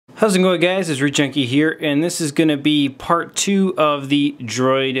How's it going, guys? It's Root Junkie here, and this is going to be part 2 of the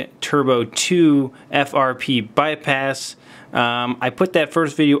Droid Turbo 2 FRP bypass. I put that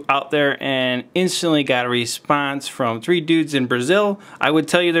first video out there and instantly got a response from 3 dudes in Brazil. I would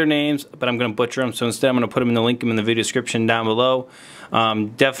tell you their names, but I'm going to butcher them, so instead I'm going to put them in the link in the video description down below.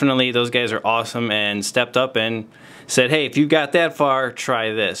 Definitely, those guys are awesome and stepped up and said, hey, if you got that far,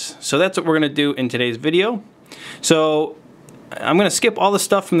 try this. So that's what we're going to do in today's video. So I'm going to skip all the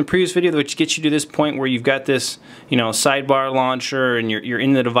stuff from the previous video which gets you to this point where you've got this, sidebar launcher and you're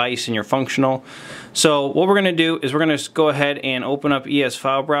in the device and you're functional. So what we're going to do is we're going to go ahead and open up ES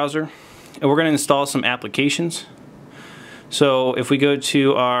File Browser and we're going to install some applications. So if we go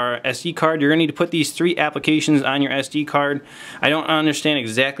to our SD card, you're going to need to put these 3 applications on your SD card. I don't understand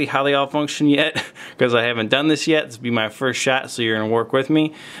exactly how they all function yet because I haven't done this yet. This will be my first shot, so you're going to work with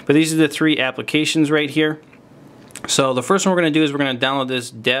me. But these are the 3 applications right here. So the first one we're going to do is we're going to download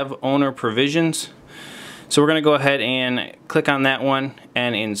this Dev Owner Provisions. So we're going to go ahead and click on that one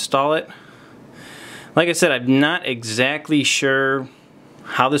and install it. Like I said, I'm not exactly sure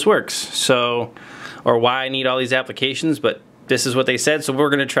how this works, or why I need all these applications, but this is what they said, so we're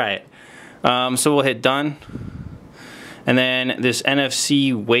going to try it. So we'll hit done. And then this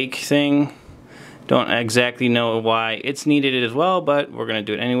NFC wake thing, don't exactly know why it's needed as well, but we're going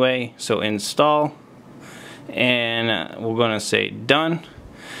to do it anyway. So install. And we're going to say done.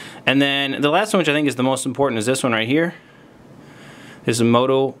 And then the last one, which I think is the most important, is this one right here. This is a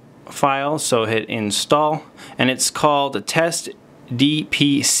Moto file, so hit install, and it's called test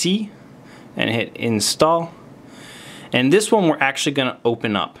DPC, and hit install. And this one we're actually going to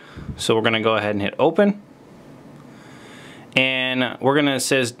open up, so we're going to go ahead and hit open, and we're going to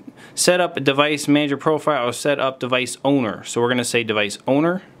says set up a device manager profile or set up device owner. So we're going to say device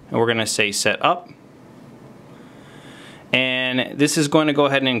owner, and we're going to say set up. And this is going to go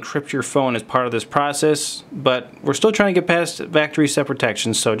ahead and encrypt your phone as part of this process, but we're still trying to get past factory set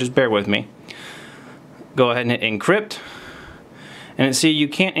protection, so just bear with me. Go ahead and hit encrypt, and see, you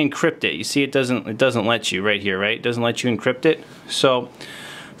can't encrypt it. You see, it doesn't let you right here, right? It doesn't let you encrypt it. So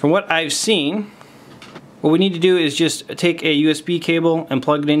from what I've seen, what we need to do is just take a USB cable and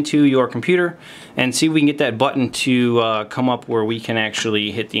plug it into your computer and see if we can get that button to come up where we can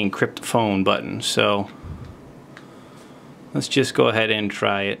actually hit the encrypt phone button. So let's just go ahead and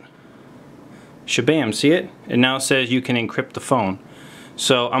try it. Shabam, see it? It now says you can encrypt the phone.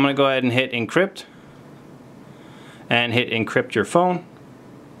 So I'm going to go ahead and hit encrypt and hit encrypt your phone.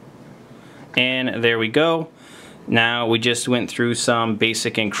 And there we go. Now we just went through some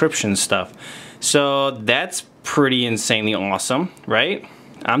basic encryption stuff. So that's pretty insanely awesome, right?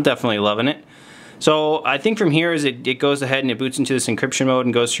 I'm definitely loving it. So I think from here is it goes ahead and it boots into this encryption mode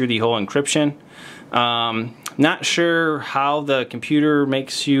and goes through the whole encryption. Not sure how the computer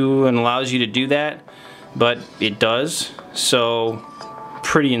makes you and allows you to do that, but it does. So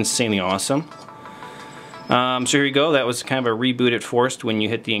pretty insanely awesome. So here you go. That was kind of a reboot at forced when you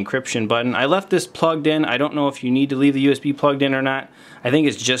hit the encryption button. I left this plugged in. I don't know if you need to leave the USB plugged in or not. I think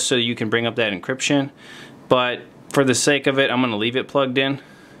it's just so you can bring up that encryption. But for the sake of it, I'm going to leave it plugged in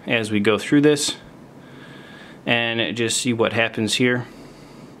as we go through this and just see what happens here.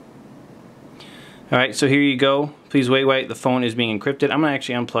 Alright, so here you go. Please wait, the phone is being encrypted. I'm going to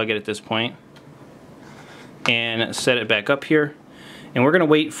actually unplug it at this point and set it back up here. And we're going to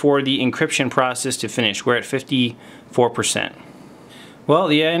wait for the encryption process to finish. We're at 54%. Well,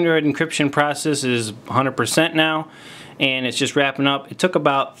 the Android encryption process is 100% now, and it's just wrapping up. It took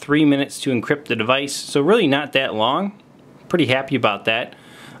about 3 minutes to encrypt the device, so really not that long. Pretty happy about that.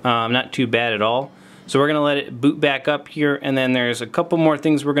 Not too bad at all. So we're going to let it boot back up here, and then there's a couple more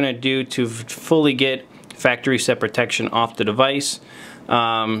things we're going to do to fully get factory set protection off the device.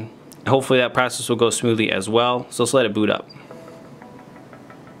 Hopefully that process will go smoothly as well. So let's let it boot up.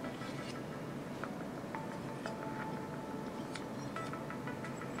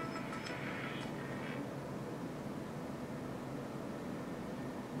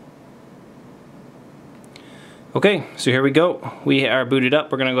 Okay, so here we go. We are booted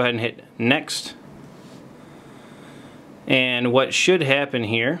up. We're going to go ahead and hit next. And what should happen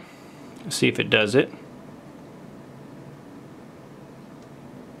here, let's see if it does it.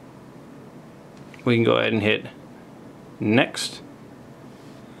 We can go ahead and hit next.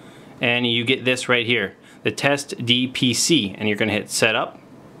 And you get this right here, the test DPC, and you're going to hit setup.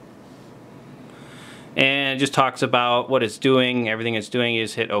 And it just talks about what it's doing. Everything it's doing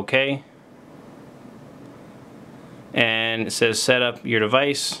is hit OK. And it says set up your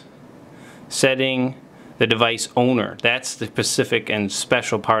device, setting the device owner. That's the specific and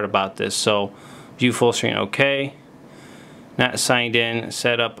special part about this. So view full screen, OK. Not signed in,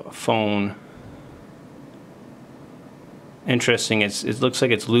 set up phone. Interesting, it looks like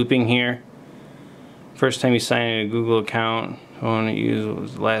it's looping here. First time you sign in a Google account, phone use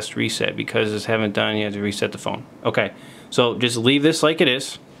was last reset. Because this haven't done, you have to reset the phone. Okay, so just leave this like it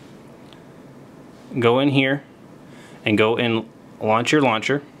is. Go in here and go and launch your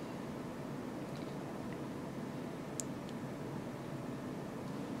launcher.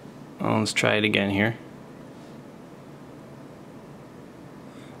 Let's try it again here.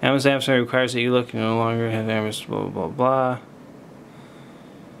 Amazon App Store requires that you look no longer have Amazon blah blah blah.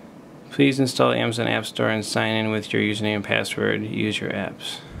 Please install the Amazon App Store and sign in with your username and password. Use your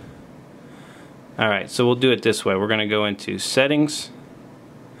apps. Alright, so we'll do it this way. We're going to go into settings.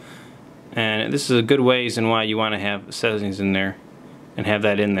 And this is a good reason why you want to have settings in there and have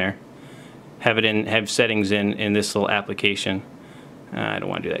that in there. Have settings in this little application. I don't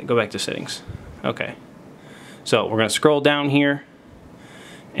want to do that. Go back to settings. Okay. So we're going to scroll down here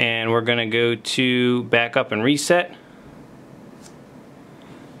and we're going to go to backup and reset.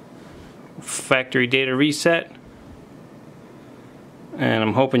 Factory data reset. And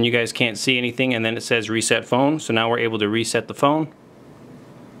I'm hoping you guys can't see anything, and then it says reset phone. So now we're able to reset the phone.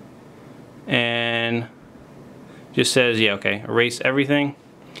 And just says, yeah, okay, erase everything.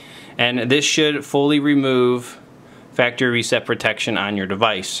 And this should fully remove factory reset protection on your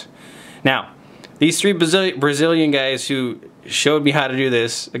device. Now, these three Brazilian guys who showed me how to do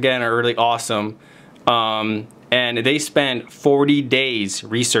this, again, are really awesome. And they spent 40 days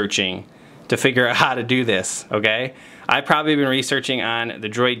researching to figure out how to do this, okay? I've probably been researching on the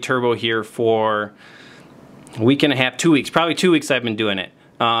Droid Turbo here for a week and a half, 2 weeks. Probably 2 weeks I've been doing it.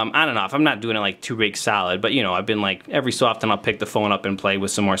 On and off. I'm not doing it like 2 weeks solid, but you know, I've been like every so often I'll pick the phone up and play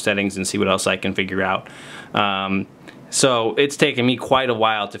with some more settings and see what else I can figure out. So it's taken me quite a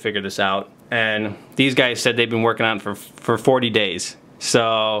while to figure this out, and these guys said they've been working on it for 40 days.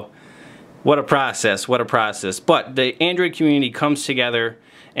 So what a process, what a process. But the Android community comes together,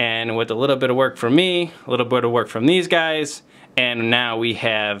 and with a little bit of work from me, a little bit of work from these guys, and now we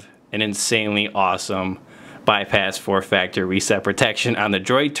have an insanely awesome bypass for factory reset protection on the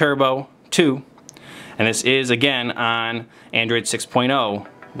Droid Turbo 2. And this is again on Android 6.0,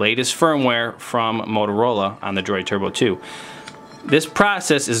 latest firmware from Motorola on the Droid Turbo 2. This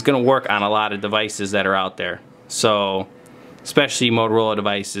process is going to work on a lot of devices that are out there. So especially Motorola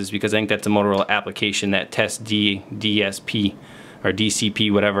devices, because I think that's a Motorola application that tests DSP or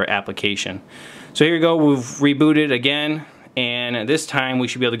DCP, whatever application. So here you go, we've rebooted again, and this time we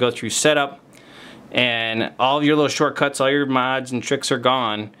should be able to go through setup, and all of your little shortcuts, all your mods and tricks are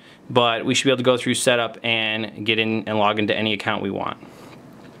gone, but we should be able to go through setup and get in and log into any account we want.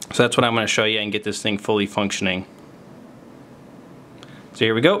 So that's what I'm going to show you and get this thing fully functioning. So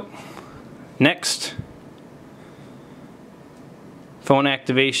here we go. Next. Phone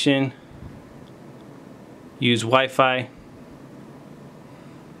activation. Use Wi-Fi.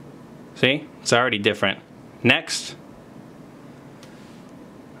 See? It's already different. Next.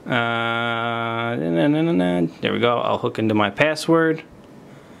 There we go. I'll hook into my password.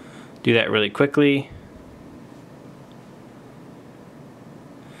 Do that really quickly.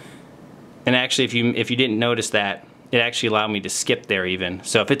 And actually, if you didn't notice that, it actually allowed me to skip there even.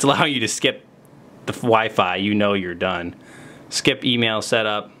 So if it's allowing you to skip the Wi-Fi, you know you're done. Skip email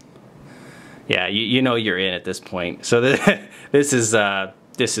setup. Yeah, you know you're in at this point. So this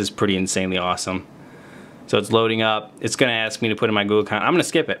is pretty insanely awesome. So it's loading up. It's going to ask me to put in my Google account. I'm going to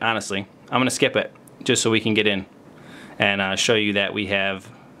skip it, honestly. I'm going to skip it just so we can get in and show you that we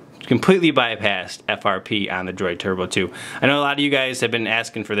have completely bypassed FRP on the Droid Turbo 2. I know a lot of you guys have been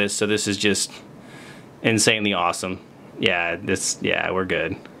asking for this, so this is just insanely awesome. Yeah, we're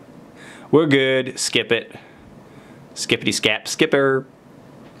good. We're good. Skip it. Skippity scap. Skipper.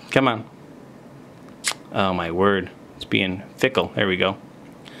 Come on. Oh my word. It's being fickle. There we go.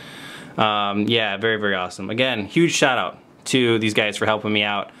 Yeah, very, very awesome. Again, huge shout out to these guys for helping me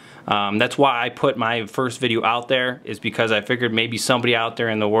out. That's why I put my first video out there, is because I figured maybe somebody out there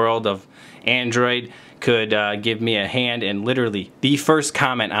in the world of Android could give me a hand. And literally the first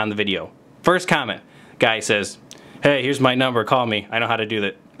comment on the video, first comment, guy says, "Hey, here's my number, call me, I know how to do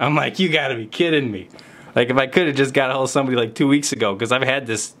that." I'm like, you gotta be kidding me. Like, if I could have just got a hold of somebody like 2 weeks ago, because I've had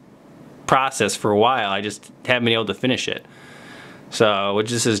this process for a while, I just haven't been able to finish it. So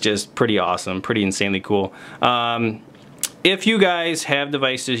this is just pretty awesome, pretty insanely cool. If you guys have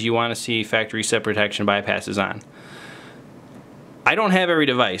devices you want to see factory reset protection bypasses on, I don't have every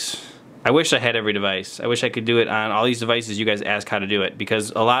device. I wish I had every device. I wish I could do it on all these devices you guys ask how to do it,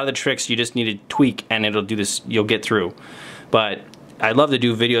 because a lot of the tricks you just need to tweak and it'll do this, you'll get through. But I'd love to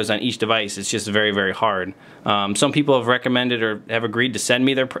do videos on each device. It's just very, very hard. Some people have recommended or have agreed to send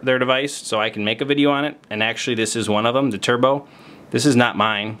me their device so I can make a video on it. And actually, this is one of them, the Turbo. This is not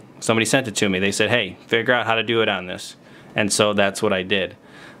mine. Somebody sent it to me. They said, hey, figure out how to do it on this. And so that's what I did.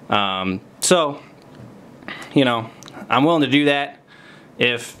 So, you know, I'm willing to do that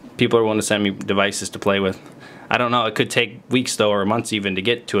if people are willing to send me devices to play with. I don't know. It could take weeks, though, or months even to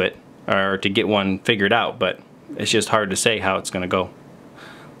get to it, or to get one figured out. But it's just hard to say how it's going to go.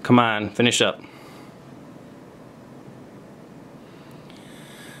 Come on, finish up.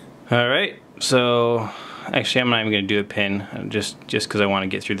 Alright, so actually I'm not even going to do a pin just because I want to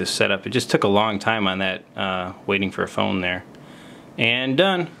get through this setup. It just took a long time on that waiting for a phone there. And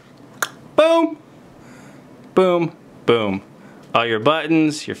done. Boom! Boom, boom. All your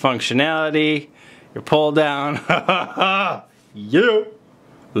buttons, your functionality, your pull down. Yeah!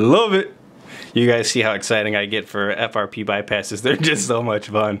 Love it! You guys see how exciting I get for FRP bypasses. They're just so much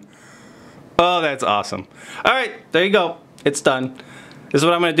fun. Oh, that's awesome. Alright, there you go. It's done. This is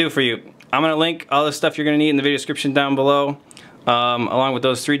what I'm going to do for you. I'm going to link all the stuff you're going to need in the video description down below. Along with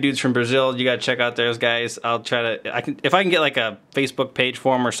those 3 dudes from Brazil. You got to check out those guys. I'll try to, if I can get like a Facebook page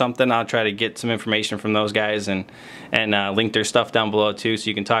for them or something, I'll try to get some information from those guys and link their stuff down below too so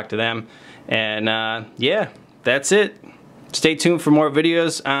you can talk to them. And yeah, that's it. Stay tuned for more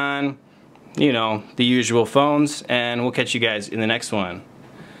videos on, you know, the usual phones, and we'll catch you guys in the next one.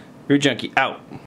 Root Junkie out.